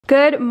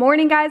Good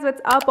morning, guys.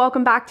 What's up?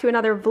 Welcome back to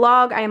another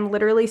vlog. I am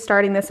literally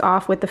starting this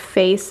off with the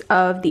face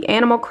of the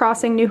Animal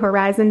Crossing New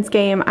Horizons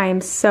game. I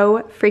am so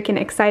freaking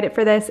excited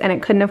for this, and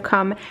it couldn't have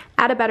come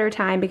at a better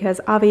time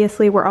because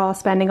obviously we're all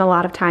spending a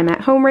lot of time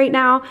at home right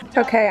now.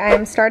 Okay, I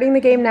am starting the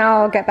game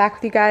now. I'll get back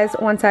with you guys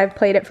once I've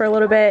played it for a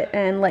little bit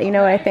and let you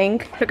know what I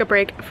think. Took a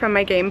break from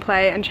my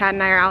gameplay and Chad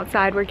and I are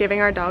outside. We're giving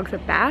our dogs a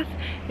bath.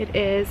 It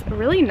is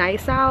really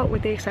nice out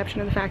with the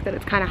exception of the fact that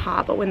it's kind of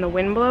hot, but when the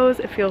wind blows,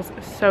 it feels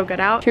so good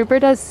out. Trooper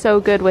does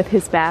so good with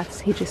his baths.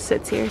 He just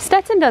sits here.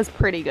 Stetson does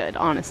pretty good,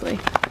 honestly.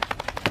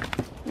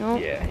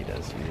 Nope. Yeah, he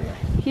does.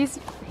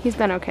 He's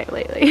been okay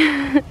lately.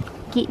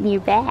 Getting you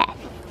bath.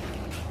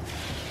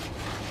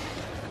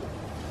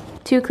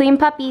 Two clean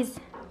puppies.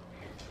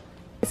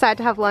 Decided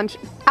to have lunch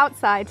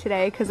outside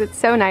today because it's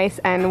so nice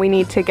and we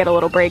need to get a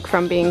little break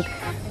from being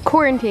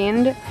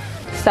quarantined.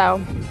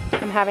 So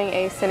I'm having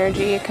a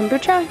Synergy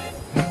kombucha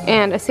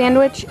and a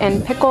sandwich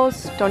and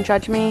pickles. Don't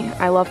judge me,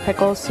 I love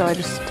pickles, so I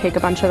just take a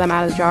bunch of them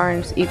out of the jar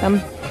and just eat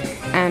them,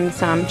 and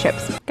some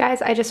chips.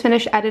 Guys, I just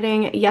finished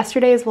editing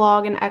yesterday's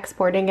vlog and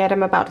exporting it.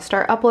 I'm about to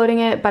start uploading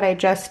it, but I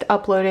just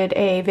uploaded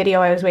a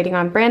video I was waiting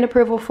on brand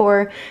approval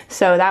for,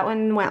 so that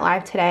one went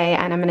live today,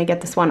 and I'm gonna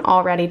get this one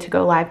all ready to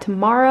go live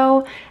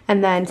tomorrow,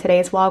 and then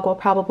today's vlog will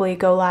probably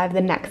go live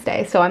the next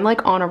day. So I'm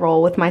like on a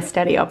roll with my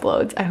steady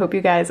uploads. I hope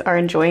you guys are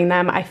enjoying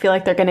them. I feel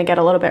like they're gonna get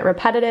a little bit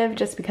repetitive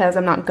just because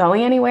I'm not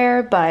going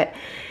anywhere, but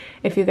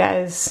if you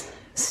guys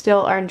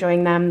still are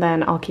enjoying them,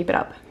 then I'll keep it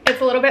up. It's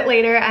a little bit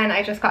later and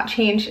I just got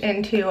changed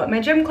into my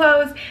gym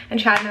clothes, and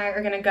Chad and I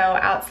are gonna go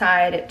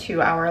outside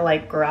to our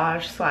like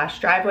garage slash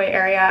driveway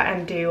area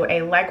and do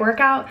a leg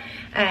workout,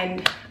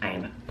 and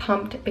I'm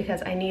pumped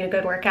because I need a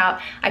good workout.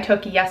 I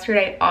took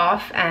yesterday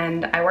off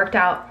and I worked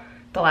out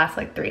the last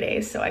like 3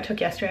 days, so I took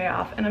yesterday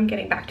off and I'm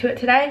getting back to it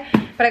today.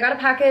 But I got a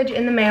package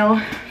in the mail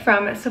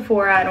from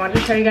Sephora and I wanted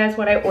to tell you guys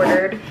what I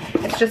ordered.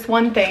 It's just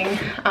one thing,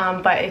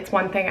 but it's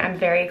one thing I'm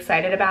very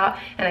excited about,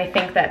 and I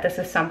think that this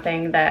is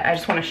something that I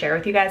just want to share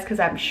with you guys because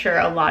I'm sure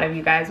a lot of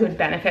you guys would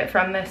benefit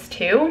from this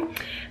too.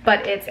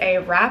 But it's a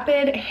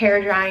rapid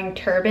hair drying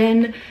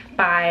turban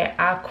by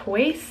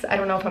FAQS. I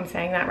don't know if I'm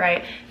saying that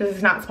right. This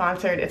is not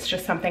sponsored. It's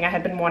just something I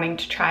had been wanting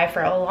to try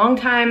for a long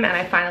time and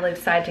I finally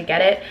decided to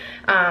get it.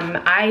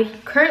 I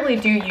currently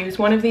do use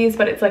one of these,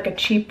 but it's like a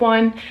cheap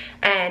one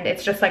and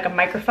it's just like a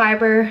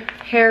microfiber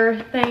hair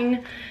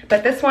thing.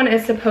 But this one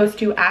is supposed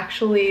to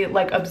actually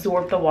like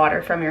absorb the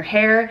water from your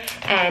hair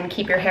and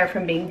keep your hair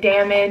from being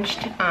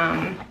damaged.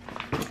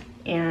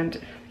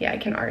 And yeah, I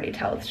can already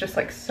tell it's just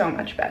like so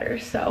much better.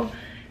 So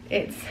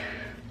it's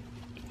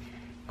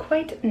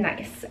quite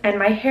nice, and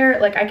my hair,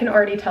 like I can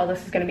already tell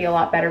this is going to be a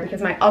lot better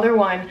because my other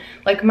one,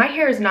 like my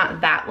hair is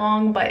not that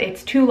long, but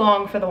it's too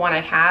long for the one I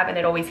have, and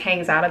it always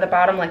hangs out of the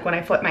bottom like when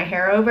I flip my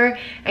hair over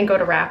and go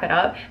to wrap it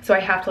up, so I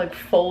have to like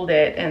fold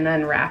it and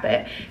then wrap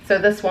it. So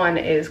this one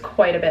is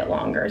quite a bit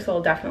longer, so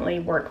it'll definitely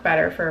work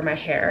better for my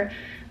hair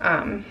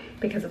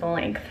because of the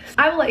length.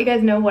 I will let you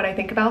guys know what I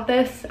think about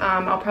this.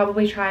 I'll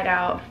probably try it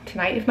out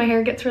tonight if my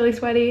hair gets really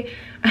sweaty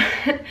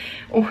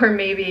or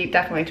maybe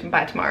definitely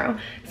by tomorrow.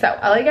 So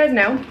I'll let you guys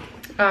know.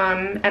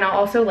 And I'll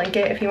also link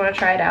it if you want to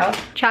try it out.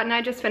 Chad and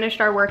I just finished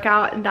our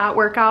workout. That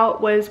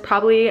workout was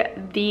probably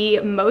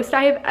the most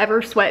I have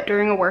ever sweat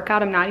during a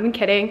workout. I'm not even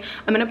kidding.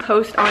 I'm gonna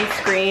post on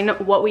screen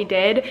what we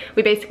did.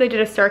 We basically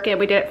did a circuit.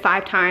 We did it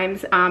 5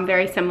 times,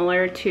 very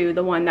similar to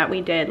the one that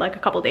we did like a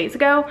couple days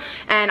ago.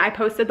 And I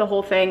posted the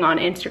whole thing on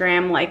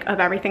Instagram, like of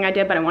everything I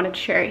did, but I wanted to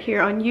share it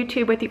here on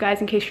YouTube with you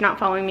guys in case you're not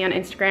following me on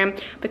Instagram.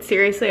 But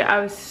seriously, I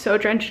was so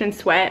drenched in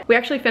sweat. We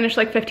actually finished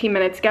like 15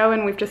 minutes ago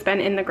and we've just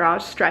been in the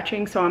garage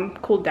stretching, so I'm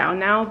cooled down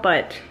now.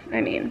 But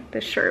I mean,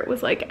 this shirt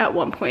was like at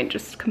one point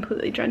just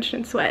completely drenched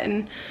in sweat,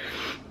 and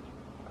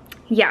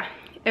yeah,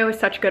 it was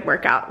such a good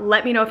workout.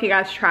 Let me know if you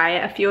guys try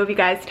it. A few of you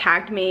guys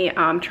tagged me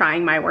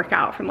trying my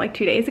workout from like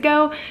 2 days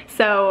ago,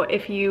 so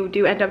if you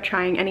do end up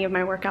trying any of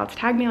my workouts,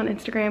 tag me on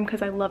Instagram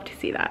because I love to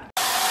see that.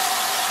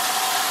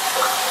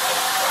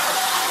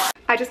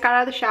 I just got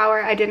out of the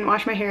shower. I didn't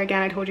wash my hair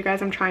again. I told you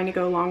guys I'm trying to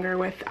go longer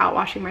without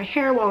washing my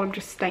hair while I'm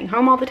just staying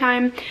home all the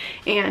time.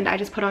 And I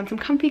just put on some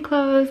comfy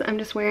clothes. I'm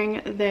just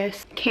wearing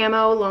this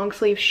camo long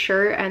sleeve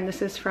shirt, and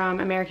this is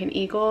from American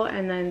Eagle,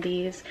 and then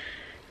these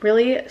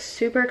really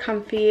super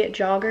comfy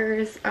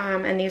joggers,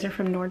 and these are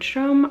from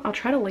Nordstrom. I'll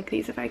try to link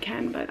these if I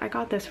can, but I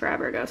got this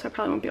forever ago, so I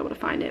probably won't be able to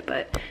find it,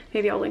 but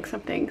maybe I'll link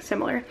something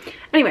similar.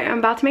 Anyway, I'm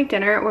about to make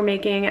dinner. We're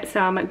making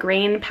some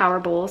grain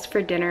power bowls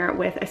for dinner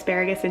with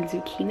asparagus and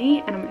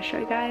zucchini, and I'm gonna show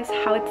you guys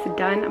how it's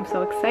done. I'm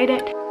so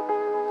excited.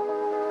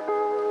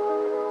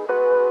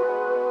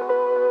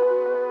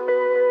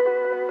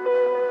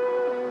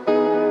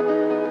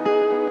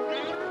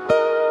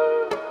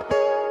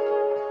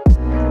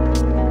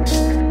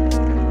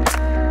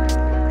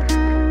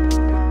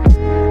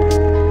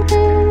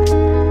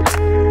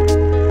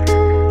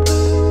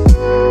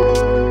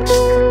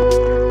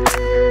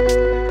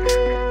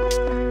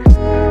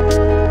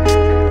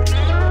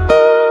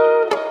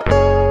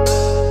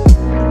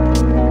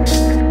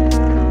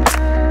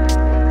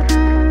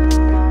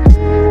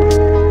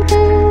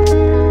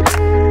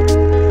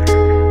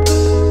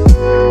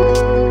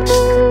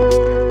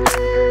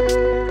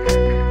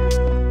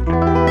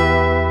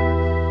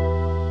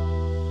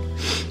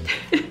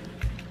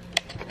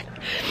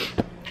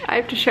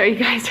 you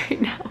guys right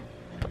now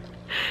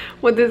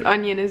what this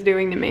onion is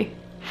doing to me.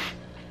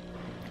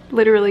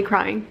 Literally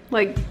crying.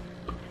 Like,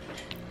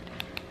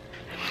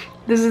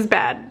 this is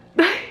bad.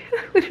 I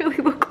literally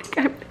look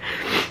like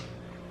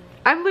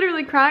I'm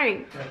literally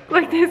crying.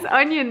 Like this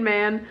onion,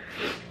 man.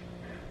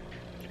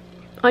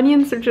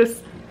 Onions are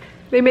just,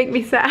 they make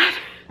me sad.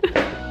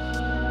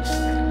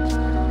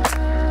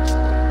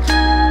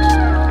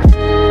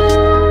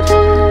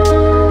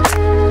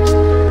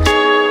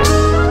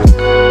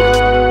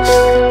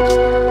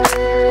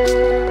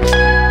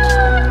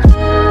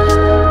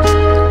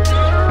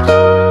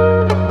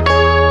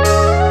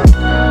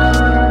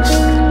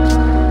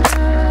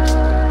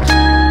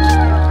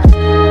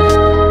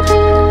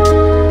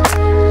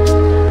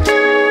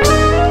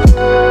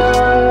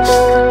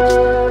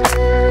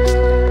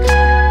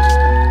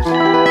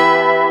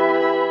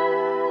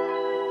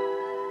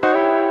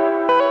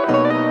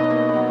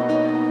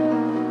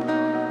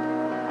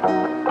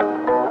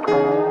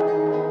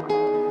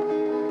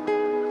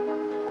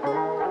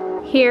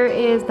 Here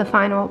is the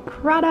final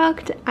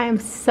product. I am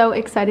so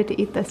excited to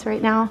eat this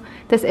right now.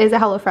 This is a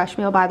HelloFresh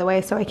meal, by the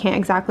way, so I can't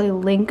exactly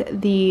link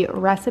the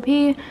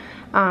recipe.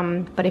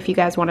 But if you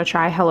guys want to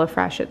try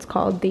HelloFresh, it's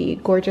called the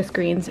Gorgeous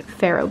Greens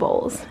Farro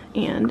Bowls,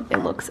 and it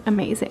looks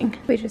amazing.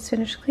 We just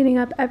finished cleaning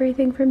up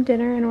everything from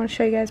dinner, and I want to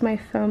show you guys my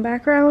phone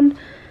background.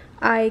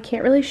 I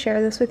can't really share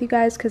this with you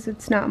guys because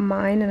it's not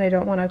mine and I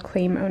don't want to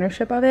claim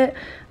ownership of it,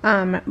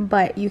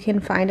 but you can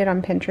find it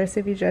on Pinterest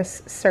if you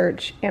just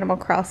search Animal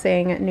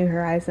Crossing New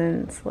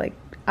Horizons like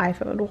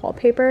iPhone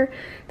wallpaper.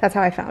 That's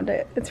how I found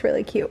it. It's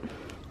really cute.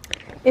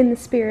 In the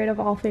spirit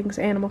of all things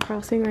Animal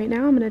Crossing right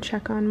now, I'm going to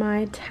check on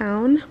my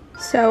town.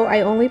 So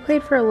I only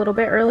played for a little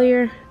bit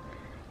earlier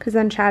because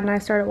then Chad and I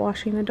started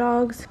washing the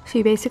dogs. So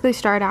you basically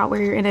start out where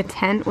you're in a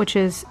tent, which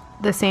is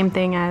the same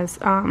thing as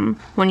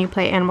when you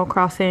play Animal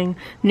Crossing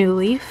New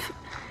Leaf,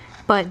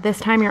 but this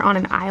time you're on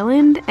an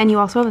island, and you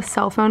also have a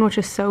cell phone, which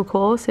is so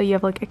cool. So you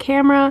have like a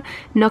camera,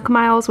 Nook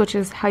Miles, which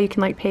is how you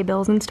can like pay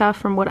bills and stuff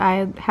from what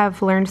I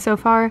have learned so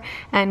far,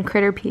 and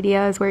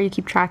Critterpedia is where you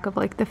keep track of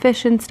like the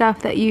fish and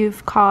stuff that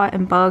you've caught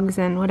and bugs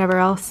and whatever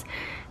else.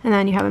 And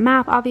then you have a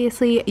map,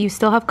 obviously. You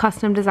still have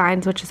custom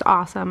designs, which is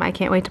awesome. I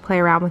can't wait to play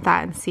around with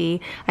that and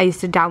see. I used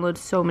to download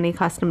so many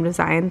custom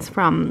designs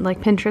from like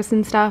Pinterest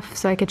and stuff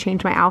so I could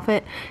change my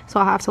outfit.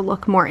 So I'll have to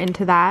look more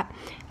into that.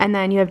 And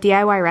then you have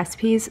DIY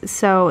recipes.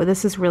 So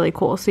this is really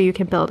cool. So you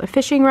can build a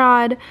fishing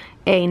rod,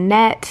 a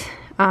net,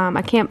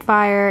 a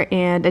campfire,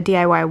 and a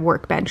DIY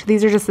workbench.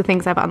 These are just the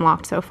things I've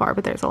unlocked so far,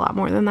 but there's a lot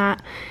more than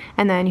that.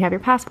 And then you have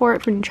your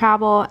passport for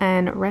travel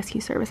and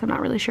rescue service. I'm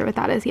not really sure what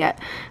that is yet,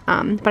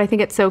 but I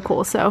think it's so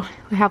cool. So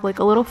we have like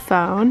a little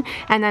phone,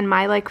 and then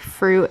my like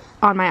fruit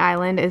on my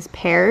island is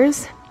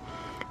pears.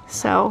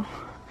 So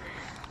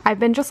I've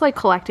been just like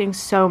collecting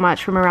so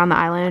much from around the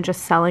island and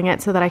just selling it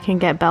so that I can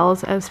get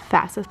bells as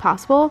fast as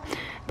possible.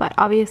 But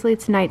obviously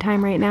it's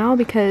nighttime right now,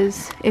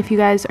 because if you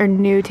guys are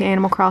new to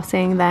Animal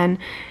Crossing, then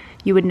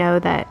you would know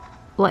that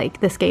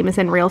like this game is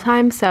in real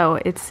time, so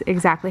it's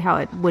exactly how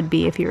it would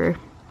be if you were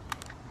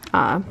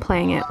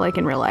playing it like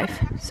in real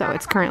life. So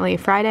it's currently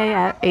Friday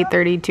at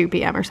 8:32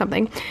 p.m. or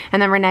something. And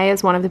then Renee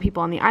is one of the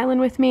people on the island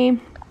with me.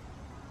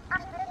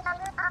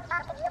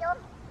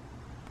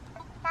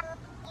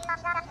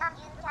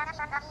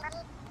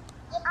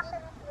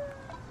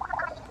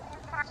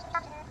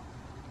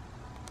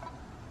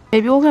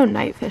 Maybe we'll go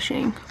night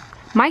fishing.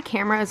 My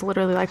camera is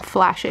literally like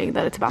flashing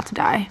that it's about to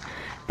die.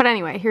 But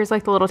anyway, here's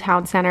like the little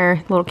town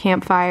center, little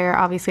campfire.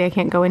 Obviously I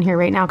can't go in here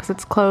right now because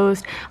it's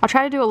closed. I'll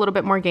try to do a little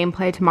bit more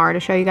gameplay tomorrow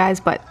to show you guys,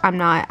 but I'm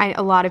not.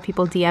 A lot of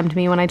people DM'd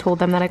me when I told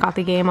them that I got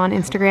the game on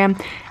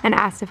Instagram and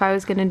asked if I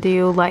was gonna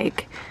do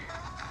like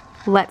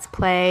let's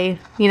play,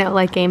 you know,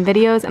 like game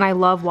videos, and I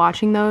love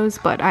watching those,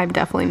 but I'm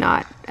definitely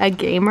not a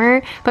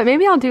gamer. But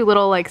maybe I'll do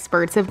little like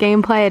spurts of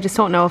gameplay. I just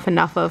don't know if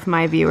enough of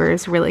my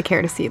viewers really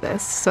care to see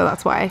this, so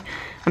that's why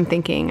I'm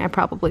thinking I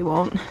probably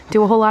won't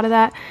do a whole lot of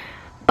that.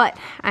 But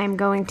I'm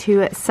going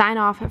to sign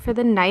off for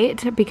the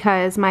night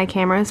because my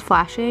camera is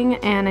flashing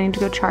and I need to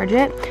go charge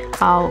it.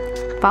 I'll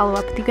follow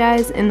up with you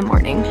guys in the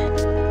morning.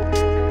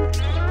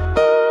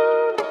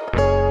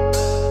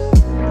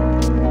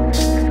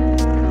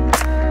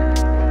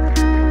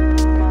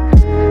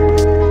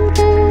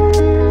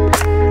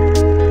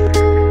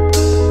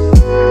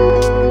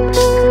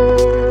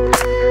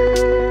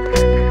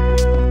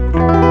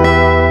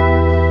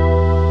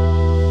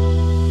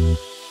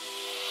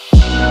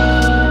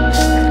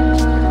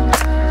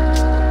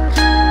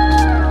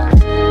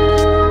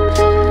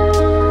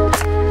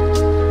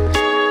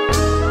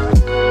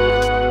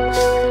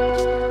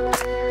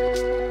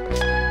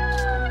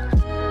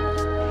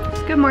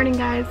 Good morning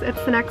guys,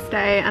 it's the next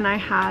day and I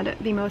had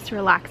the most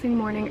relaxing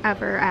morning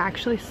ever. I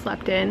actually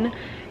slept in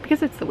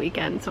because it's the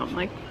weekend, so I'm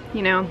like,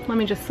 you know, let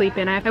me just sleep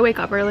in. I wake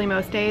up early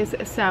most days,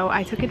 so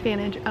I took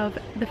advantage of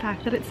the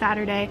fact that it's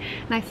Saturday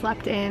and I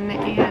slept in,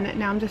 and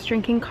now I'm just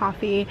drinking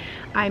coffee.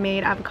 I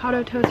made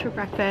avocado toast for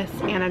breakfast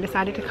and I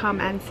decided to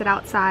come and sit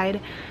outside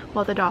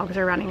while the dogs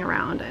are running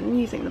around and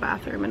using the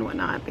bathroom and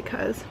whatnot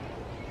because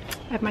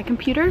I have my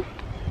computer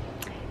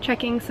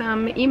checking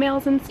some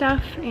emails and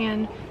stuff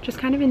and just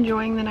kind of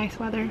enjoying the nice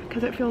weather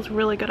because it feels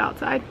really good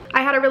outside.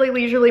 I had a really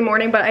leisurely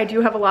morning, but I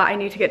do have a lot I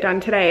need to get done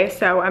today.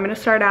 So I'm gonna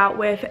start out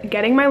with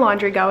getting my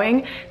laundry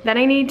going. Then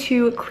I need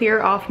to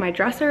clear off my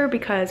dresser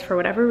because for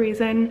whatever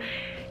reason,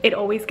 it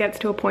always gets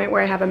to a point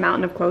where I have a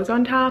mountain of clothes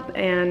on top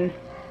and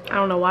I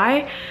don't know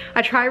why.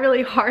 I try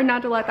really hard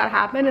not to let that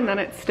happen and then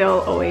it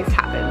still always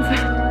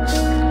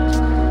happens.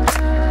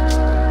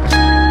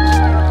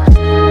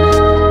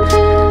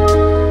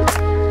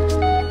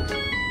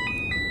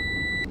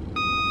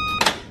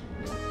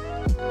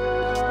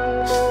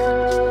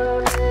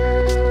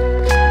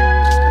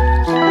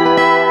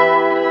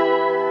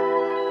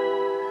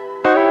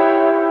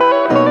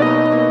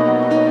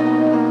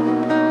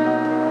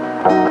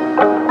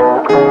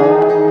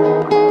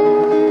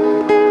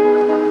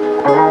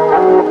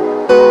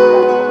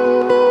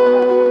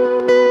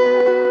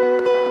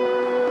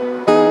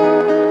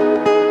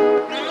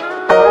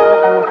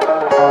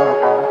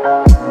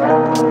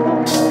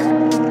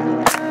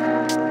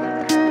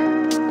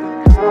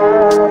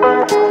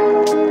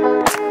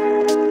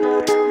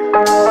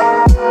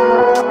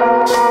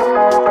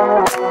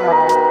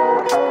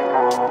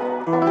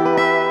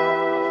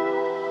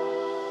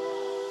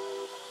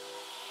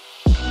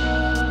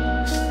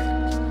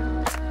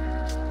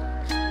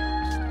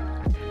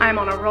 I'm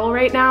on a roll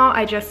right now.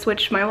 I just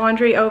switched my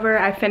laundry over.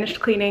 I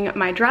finished cleaning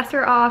my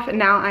dresser off and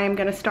now I am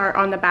gonna start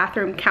on the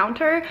bathroom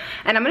counter.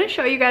 And I'm gonna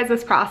show you guys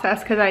this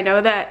process because I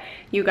know that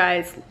you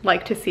guys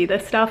like to see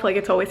this stuff. Like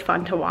it's always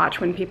fun to watch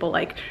when people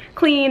like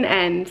clean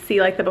and see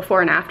like the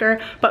before and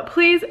after. But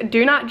please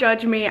do not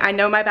judge me. I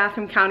know my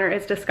bathroom counter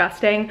is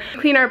disgusting.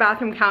 We clean our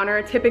bathroom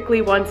counter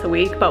typically once a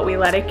week, but we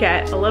let it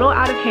get a little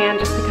out of hand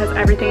just because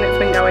everything that's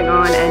been going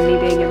on and me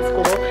being in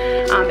school.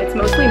 It's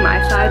mostly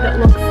my side that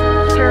looks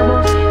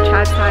terrible.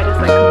 Chad's side is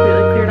like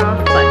completely cleared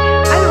off, but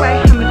either way,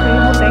 I'm gonna clean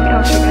the whole thing and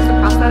I'll show you guys the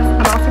process.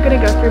 I'm also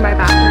gonna go through my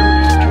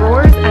bathroom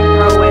drawers and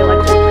throw away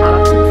like old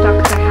products and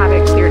stuff because I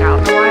haven't cleared out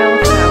in a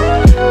while, so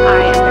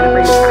I am gonna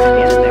bring the trash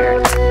can in there.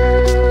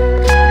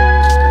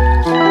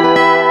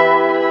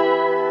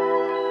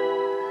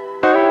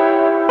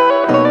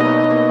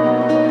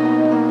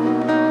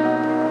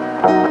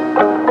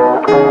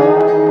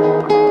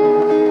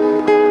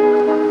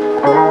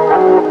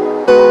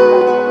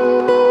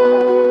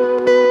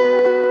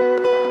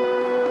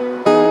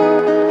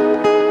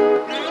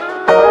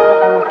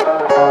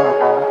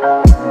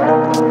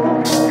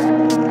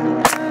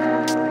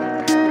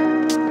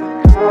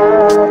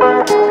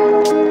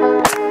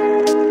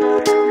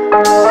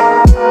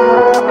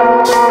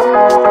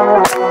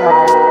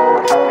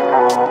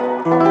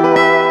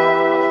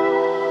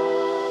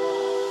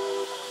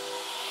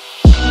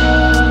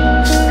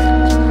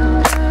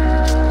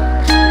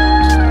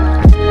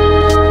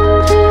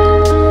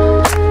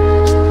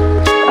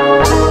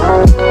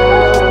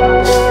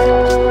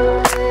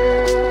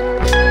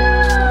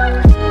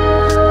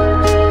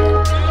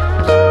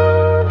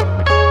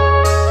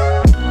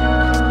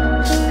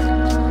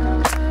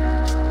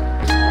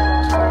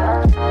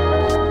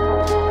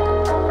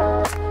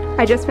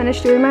 I just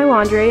finished doing my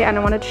laundry and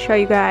I wanted to show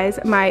you guys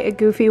my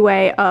goofy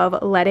way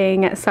of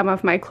letting some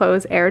of my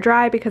clothes air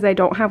dry because I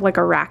don't have like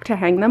a rack to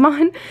hang them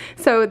on.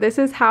 So this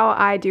is how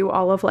I do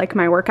all of like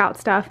my workout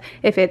stuff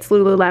if it's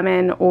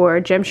Lululemon or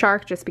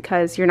Gymshark, just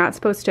because you're not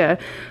supposed to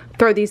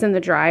throw these in the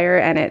dryer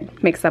and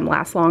it makes them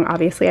last long.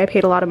 Obviously I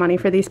paid a lot of money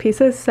for these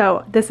pieces,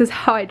 so this is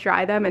how I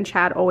dry them, and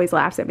Chad always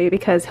laughs at me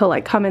because he'll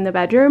like come in the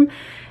bedroom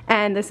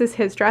and this is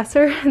his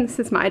dresser and this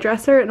is my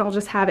dresser and I'll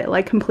just have it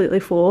like completely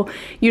full.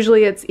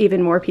 Usually it's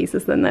even more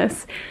pieces than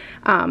this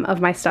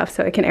of my stuff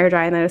so it can air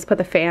dry, and then I just put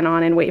the fan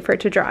on and wait for it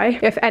to dry.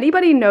 If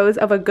anybody knows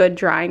of a good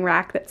drying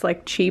rack that's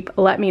like cheap,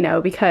 let me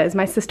know, because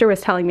my sister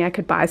was telling me I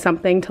could buy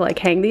something to like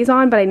hang these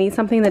on, but I need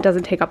something that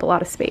doesn't take up a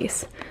lot of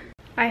space.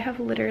 I have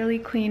literally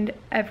cleaned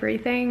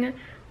everything,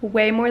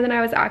 way more than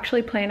I was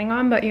actually planning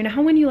on, but you know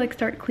how when you like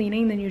start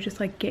cleaning then you just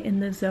like get in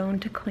the zone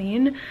to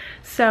clean?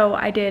 So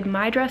I did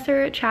my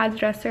dresser, Chad's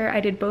dresser, I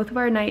did both of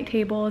our night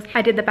tables,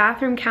 I did the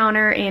bathroom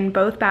counter in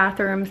both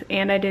bathrooms,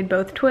 and I did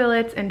both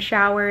toilets and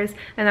showers,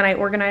 and then I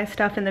organized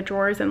stuff in the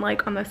drawers and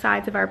like on the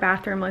sides of our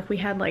bathroom. Like we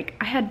had like,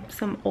 I had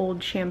some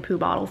old shampoo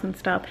bottles and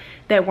stuff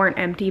that weren't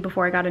empty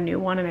before I got a new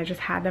one, and I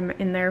just had them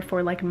in there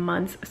for like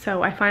months,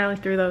 so I finally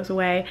threw those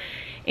away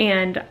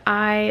and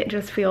I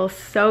just feel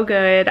so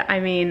good. I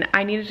mean,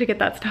 I needed to get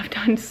that stuff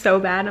done so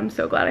bad. I'm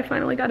so glad I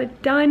finally got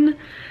it done.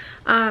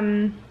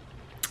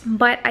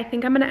 But I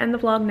think I'm gonna end the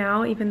vlog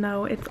now, even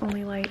though it's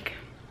only like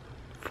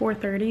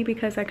 4:30,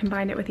 because I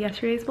combined it with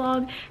yesterday's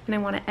vlog and I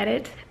want to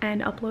edit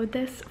and upload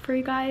this for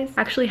you guys.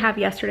 I actually have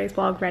yesterday's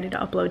vlog ready to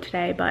upload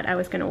today, but I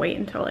was gonna wait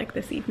until like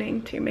this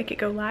evening to make it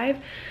go live.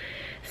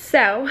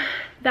 So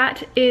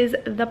that is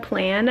the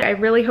plan. I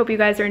really hope you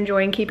guys are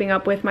enjoying keeping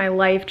up with my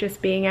life,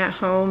 just being at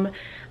home.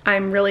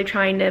 I'm really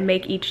trying to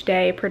make each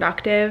day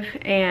productive,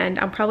 and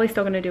I'm probably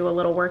still gonna do a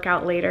little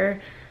workout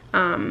later.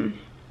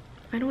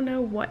 I don't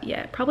know what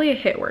yet, probably a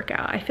HIIT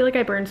workout. I feel like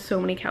I burn so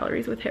many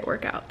calories with HIIT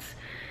workouts.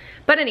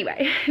 But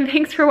anyway,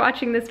 thanks for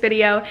watching this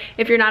video.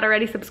 If you're not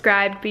already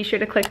subscribed, be sure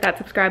to click that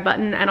subscribe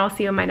button, and I'll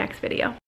see you in my next video.